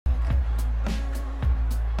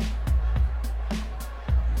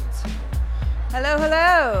Hello,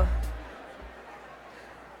 hello.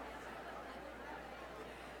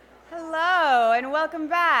 Hello, and welcome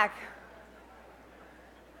back.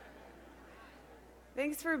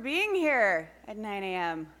 Thanks for being here at 9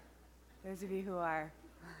 a.m., those of you who are.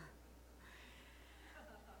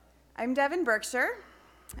 I'm Devin Berkshire.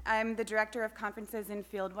 I'm the Director of Conferences and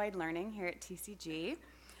Field-Wide Learning here at TCG.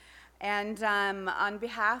 And on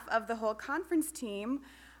behalf of the whole conference team,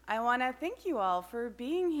 I want to thank you all for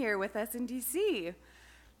being here with us in DC.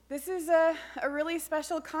 This is a really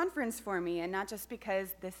special conference for me, and not just because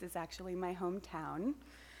this is actually my hometown,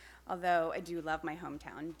 although I do love my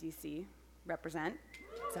hometown, DC. Represent.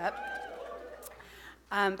 What's up?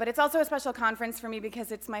 But it's also a special conference for me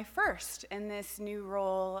because it's my first in this new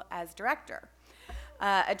role as director.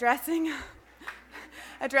 Addressing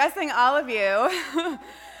all of you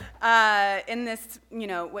in this,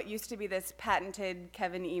 what used to be this patented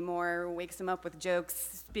Kevin E. Moore wakes him up with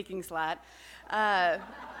jokes speaking slot.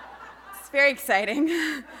 It's very exciting,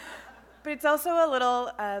 but it's also a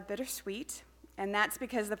little bittersweet, and that's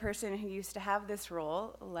because the person who used to have this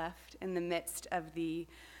role left in the midst of the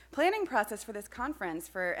planning process for this conference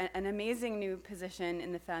for an amazing new position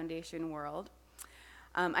in the foundation world.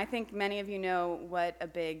 I think many of you know what a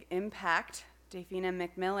big impact Dafina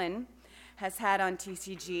McMillan has had on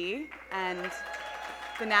TCG and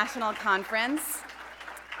the National Conference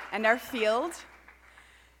and our field.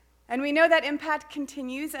 And we know that impact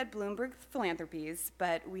continues at Bloomberg Philanthropies,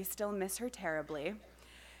 but we still miss her terribly.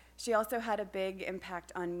 She also had a big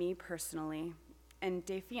impact on me personally. And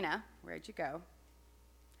Dafina, where'd you go?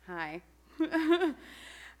 Hi.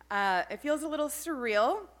 It feels a little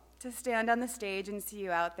surreal to stand on the stage and see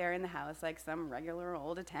you out there in the house like some regular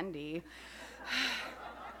old attendee.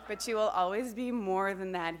 But you will always be more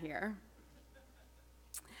than that here.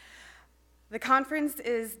 The conference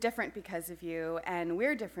is different because of you, and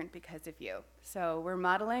we're different because of you. So we're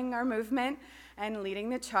modeling our movement and leading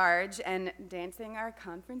the charge and dancing our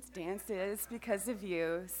conference dances because of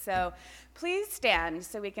you. So please stand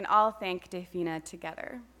so we can all thank Dafina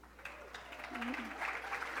together.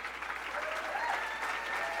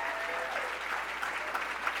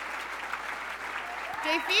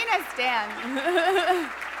 Dafina, stand.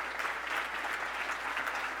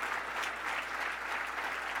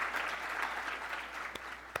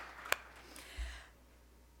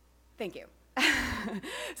 Thank you.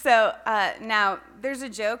 So now, there's a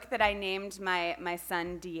joke that I named my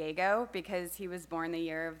son Diego because he was born the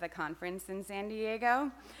year of the conference in San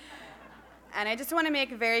Diego. And I just want to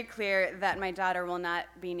make very clear that my daughter will not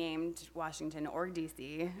be named Washington or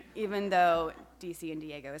DC, even though DC and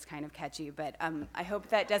Diego is kind of catchy. But I hope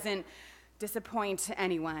that doesn't disappoint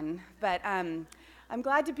anyone. But I'm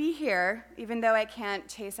glad to be here, even though I can't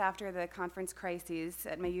chase after the conference crises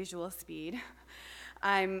at my usual speed.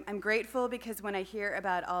 I'm grateful because when I hear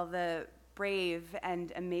about all the brave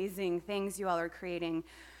and amazing things you all are creating,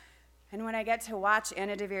 and when I get to watch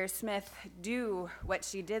Anna Deavere Smith do what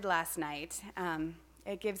she did last night,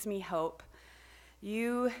 it gives me hope.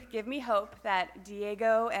 You give me hope that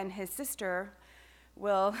Diego and his sister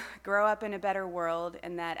will grow up in a better world,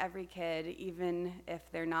 and that every kid, even if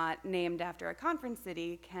they're not named after a conference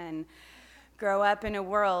city, can grow up in a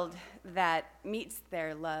world that meets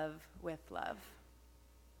their love with love.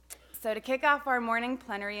 So to kick off our morning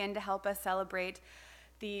plenary and to help us celebrate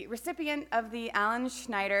the recipient of the Alan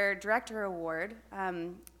Schneider Director Award,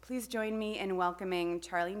 please join me in welcoming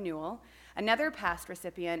Charlie Newell, another past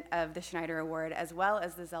recipient of the Schneider Award, as well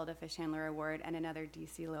as the Zelda Fish-Handler Award, and another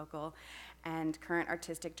DC local, and current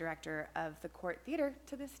artistic director of the Court Theater,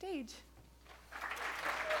 to the stage.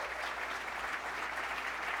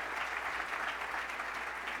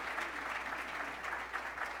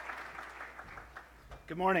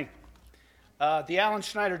 Good morning. The Alan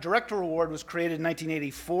Schneider Director Award was created in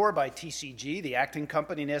 1984 by TCG, the acting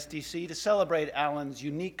company in SDC, to celebrate Alan's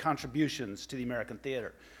unique contributions to the American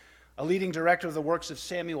theater. A leading director of the works of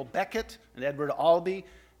Samuel Beckett and Edward Albee,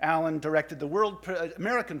 Alan directed the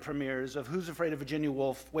American premieres of Who's Afraid of Virginia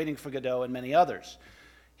Woolf, Waiting for Godot, and many others.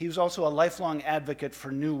 He was also a lifelong advocate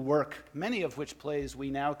for new work, many of which plays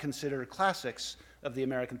we now consider classics of the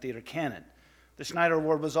American theater canon. The Schneider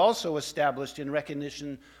Award was also established in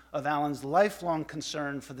recognition of Alan's lifelong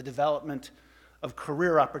concern for the development of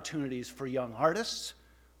career opportunities for young artists,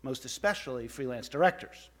 most especially freelance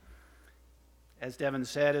directors. As Devin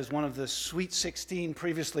said, as one of the Sweet 16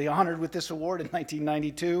 previously honored with this award in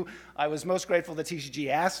 1992, I was most grateful that TCG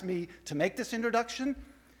asked me to make this introduction.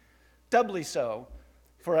 Doubly so,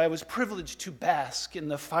 for I was privileged to bask in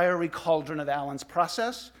the fiery cauldron of Alan's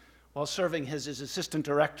process while serving as his assistant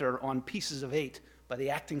director on Pieces of Eight by the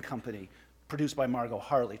acting company, produced by Margot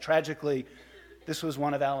Harley. Tragically, This was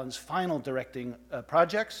one of Alan's final directing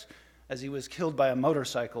projects, as he was killed by a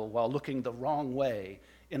motorcycle while looking the wrong way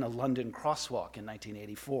in a London crosswalk in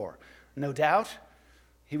 1984. No doubt,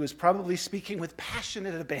 he was probably speaking with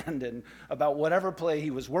passionate abandon about whatever play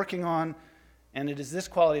he was working on, and it is this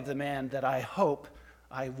quality of the man that I hope,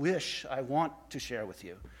 I wish, I want to share with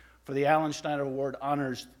you. For the Alan Schneider Award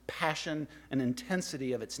honors passion and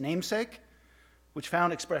intensity of its namesake, which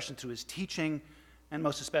found expression through his teaching, and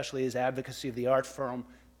most especially his advocacy of the art form,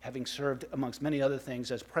 having served, amongst many other things,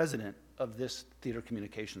 as president of this theater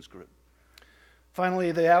communications group.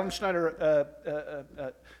 Finally, the Alan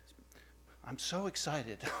Schneider, I'm so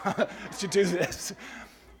excited to do this.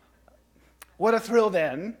 What a thrill,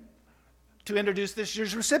 then, to introduce this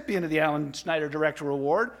year's recipient of the Alan Schneider Director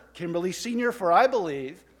Award, Kimberly Senior, for I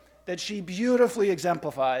believe that she beautifully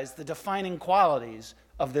exemplifies the defining qualities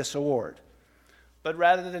of this award. But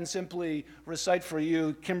rather than simply recite for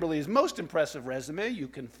you Kimberly's most impressive resume, you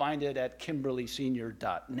can find it at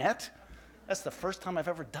kimberlysenior.net. That's the first time I've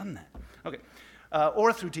ever done that. Okay.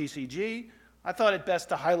 Or through TCG. I thought it best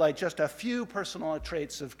to highlight just a few personal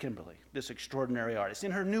traits of Kimberly, this extraordinary artist.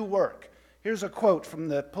 In her new work, here's a quote from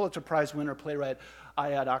the Pulitzer Prize winner playwright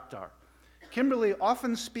Ayad Akhtar. Kimberly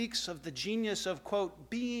often speaks of the genius of,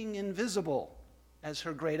 quote, being invisible as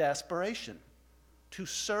her great aspiration, to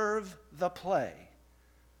serve the play.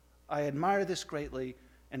 I admire this greatly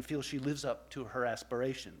and feel she lives up to her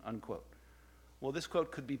aspiration, unquote. Well, this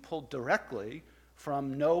quote could be pulled directly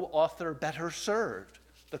from No Author Better Served,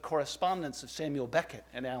 the correspondence of Samuel Beckett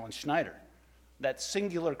and Alan Schneider, that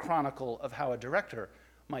singular chronicle of how a director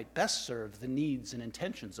might best serve the needs and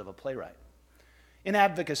intentions of a playwright. In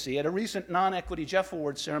advocacy, at a recent non-equity Jeff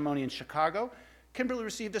Award ceremony in Chicago, Kimberly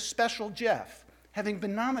received a special Jeff, having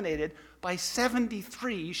been nominated by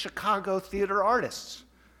 73 Chicago theater artists.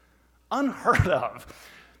 Unheard of.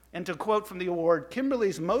 And to quote from the award,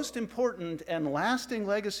 Kimberly's most important and lasting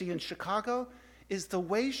legacy in Chicago is the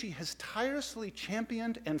way she has tirelessly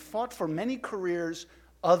championed and fought for many careers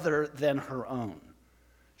other than her own.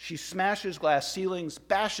 She smashes glass ceilings,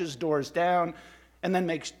 bashes doors down, and then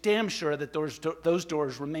makes damn sure that those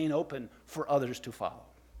doors remain open for others to follow.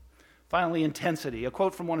 Finally, intensity. A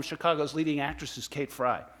quote from one of Chicago's leading actresses, Kate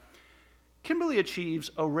Fry. Kimberly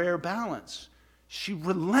achieves a rare balance. She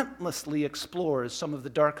relentlessly explores some of the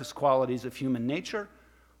darkest qualities of human nature,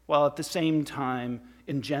 while at the same time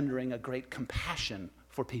engendering a great compassion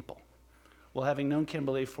for people. Well, having known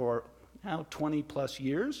Kimberly for now 20 plus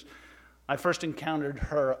years, I first encountered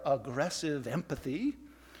her aggressive empathy.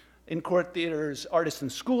 In Court Theater's Artists in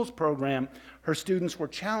Schools program, her students were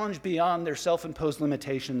challenged beyond their self-imposed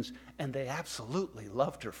limitations, and they absolutely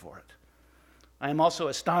loved her for it. I am also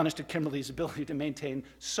astonished at Kimberly's ability to maintain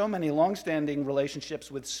so many long-standing relationships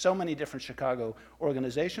with so many different Chicago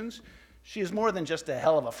organizations. She is more than just a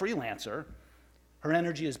hell of a freelancer. Her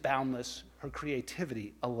energy is boundless, her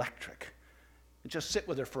creativity electric. Just sit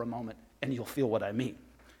with her for a moment, and you'll feel what I mean.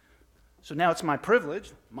 So now it's my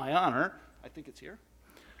privilege, my honor, I think it's here,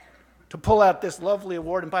 to pull out this lovely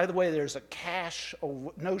award. And by the way, there's a cash,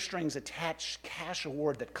 no strings attached cash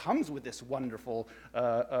award that comes with this wonderful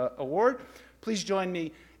award. Please join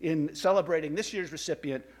me in celebrating this year's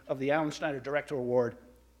recipient of the Alan Schneider Director Award,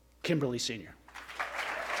 Kimberly Senior.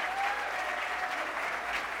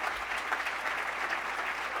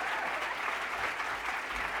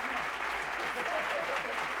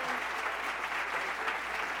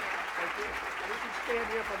 We can stand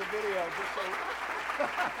here for the video, just so.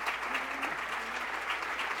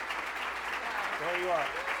 There you are.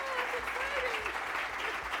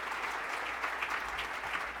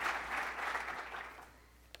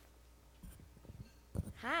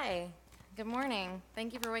 Hi, good morning.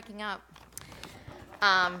 Thank you for waking up,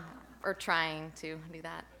 or trying to do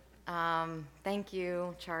that. Thank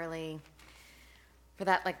you, Charlie, for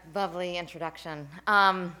that lovely introduction.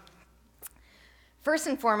 First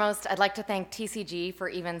and foremost, I'd like to thank TCG for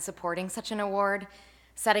even supporting such an award.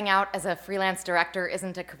 Setting out as a freelance director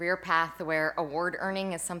isn't a career path where award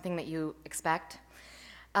earning is something that you expect.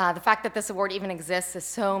 The fact that this award even exists is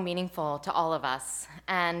so meaningful to all of us.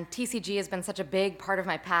 And TCG has been such a big part of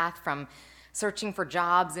my path, from searching for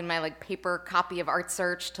jobs in my paper copy of Art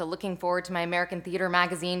Search to looking forward to my American Theater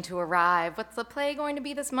magazine to arrive. What's the play going to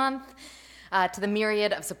be this month? To the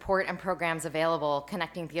myriad of support and programs available,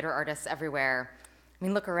 connecting theater artists everywhere. I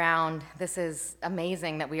mean, look around. This is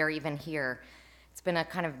amazing that we are even here. It's been a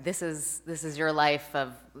kind of, this is your life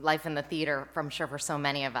of life in the theater, I'm sure, for so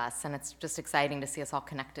many of us, and it's just exciting to see us all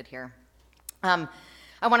connected here. I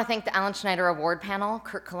want to thank the Alan Schneider Award panel,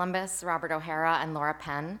 Kurt Columbus, Robert O'Hara, and Laura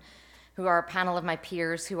Penn, who are a panel of my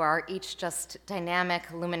peers who are each just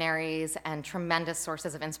dynamic luminaries and tremendous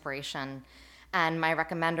sources of inspiration, and my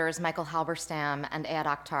recommenders, Michael Halberstam and Ayad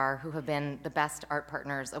Akhtar, who have been the best art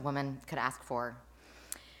partners a woman could ask for.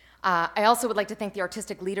 I also would like to thank the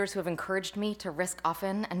artistic leaders who have encouraged me to risk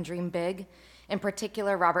often and dream big. In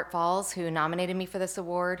particular, Robert Falls, who nominated me for this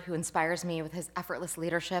award, who inspires me with his effortless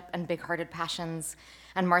leadership and big-hearted passions,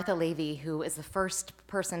 and Martha Levy, who is the first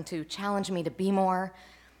person to challenge me to be more,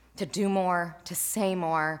 to do more, to say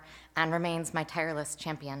more, and remains my tireless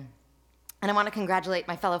champion. And I want to congratulate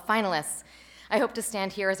my fellow finalists. I hope to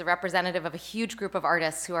stand here as a representative of a huge group of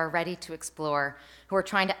artists who are ready to explore, who are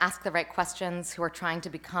trying to ask the right questions, who are trying to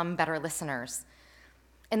become better listeners.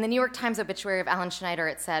 In the New York Times obituary of Alan Schneider,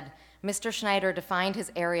 it said, "Mr. Schneider defined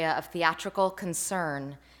his area of theatrical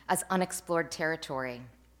concern as unexplored territory."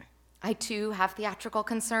 I too have theatrical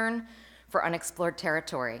concern for unexplored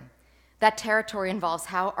territory. That territory involves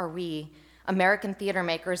how are we, American theater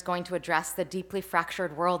makers, going to address the deeply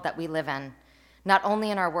fractured world that we live in, not only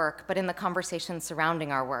in our work, but in the conversations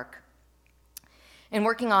surrounding our work. In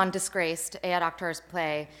working on Disgraced, Ayad Akhtar's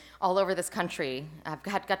play, all over this country, I've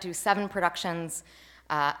got to 7 productions,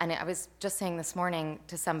 and I was just saying this morning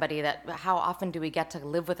to somebody that how often do we get to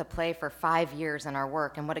live with a play for 5 years in our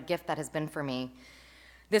work, and what a gift that has been for me.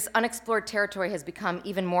 This unexplored territory has become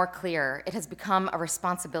even more clear. It has become a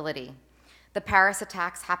responsibility. The Paris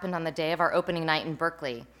attacks happened on the day of our opening night in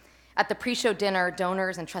Berkeley. At the pre-show dinner,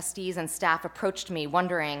 donors and trustees and staff approached me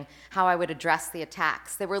wondering how I would address the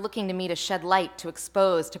attacks. They were looking to me to shed light, to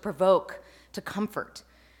expose, to provoke, to comfort.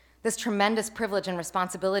 This tremendous privilege and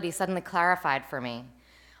responsibility suddenly clarified for me.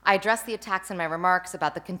 I addressed the attacks in my remarks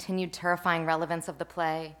about the continued terrifying relevance of the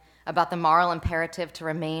play, about the moral imperative to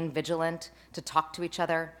remain vigilant, to talk to each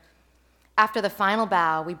other. After the final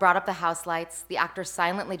bow, we brought up the house lights, the actors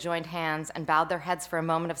silently joined hands and bowed their heads for a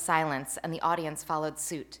moment of silence, and the audience followed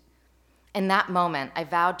suit. In that moment, I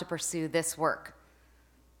vowed to pursue this work.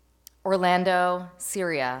 Orlando,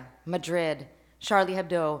 Syria, Madrid, Charlie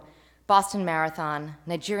Hebdo, Boston Marathon,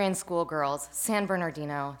 Nigerian schoolgirls, San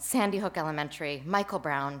Bernardino, Sandy Hook Elementary, Michael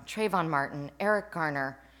Brown, Trayvon Martin, Eric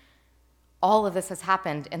Garner. All of this has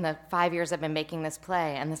happened in the 5 years I've been making this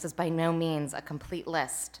play, and this is by no means a complete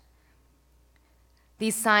list.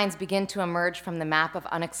 These signs begin to emerge from the map of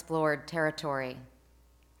unexplored territory.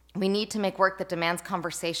 We need to make work that demands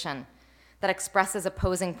conversation, that expresses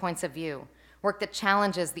opposing points of view, work that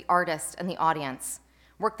challenges the artist and the audience,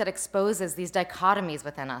 work that exposes these dichotomies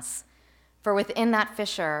within us. For within that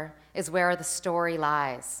fissure is where the story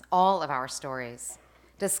lies, all of our stories.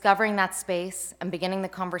 Discovering that space and beginning the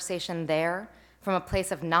conversation there from a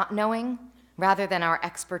place of not knowing rather than our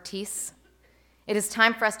expertise. It is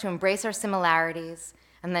time for us to embrace our similarities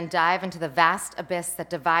and then dive into the vast abyss that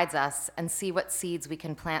divides us and see what seeds we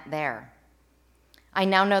can plant there. I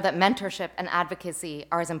now know that mentorship and advocacy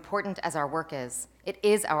are as important as our work is. It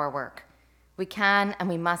is our work. We can and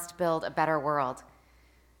we must build a better world.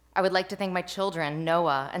 I would like to thank my children,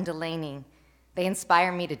 Noah and Delaney. They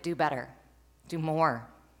inspire me to do better, do more.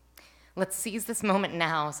 Let's seize this moment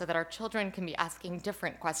now so that our children can be asking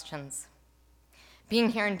different questions. Being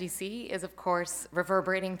here in DC is, of course,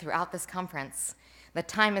 reverberating throughout this conference. The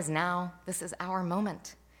time is now. This is our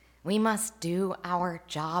moment. We must do our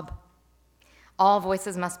job. All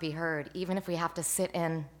voices must be heard, even if we have to sit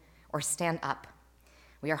in or stand up.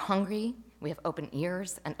 We are hungry, we have open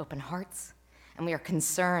ears and open hearts, and we are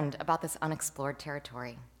concerned about this unexplored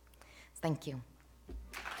territory. Thank you.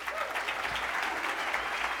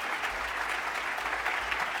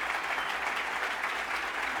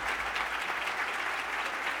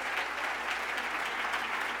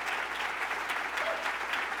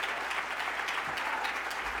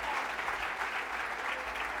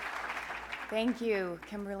 Thank you,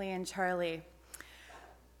 Kimberly and Charlie.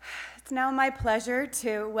 It's now my pleasure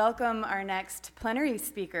to welcome our next plenary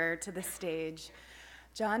speaker to the stage.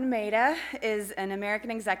 John Maeda is an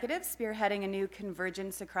American executive spearheading a new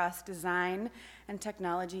convergence across design and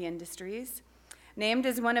technology industries. Named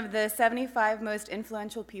as one of the 75 most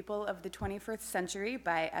influential people of the 21st century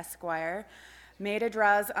by Esquire, Maeda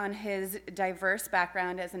draws on his diverse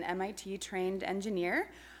background as an MIT-trained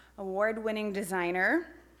engineer, award-winning designer,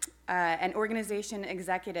 an organization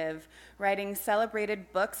executive, writing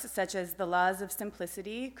celebrated books such as The Laws of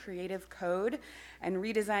Simplicity, Creative Code, and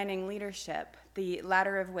Redesigning Leadership, the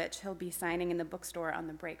latter of which he'll be signing in the bookstore on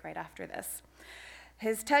the break right after this.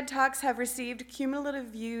 His TED Talks have received cumulative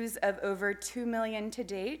views of over 2 million to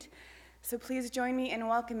date, so please join me in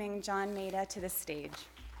welcoming John Maeda to the stage.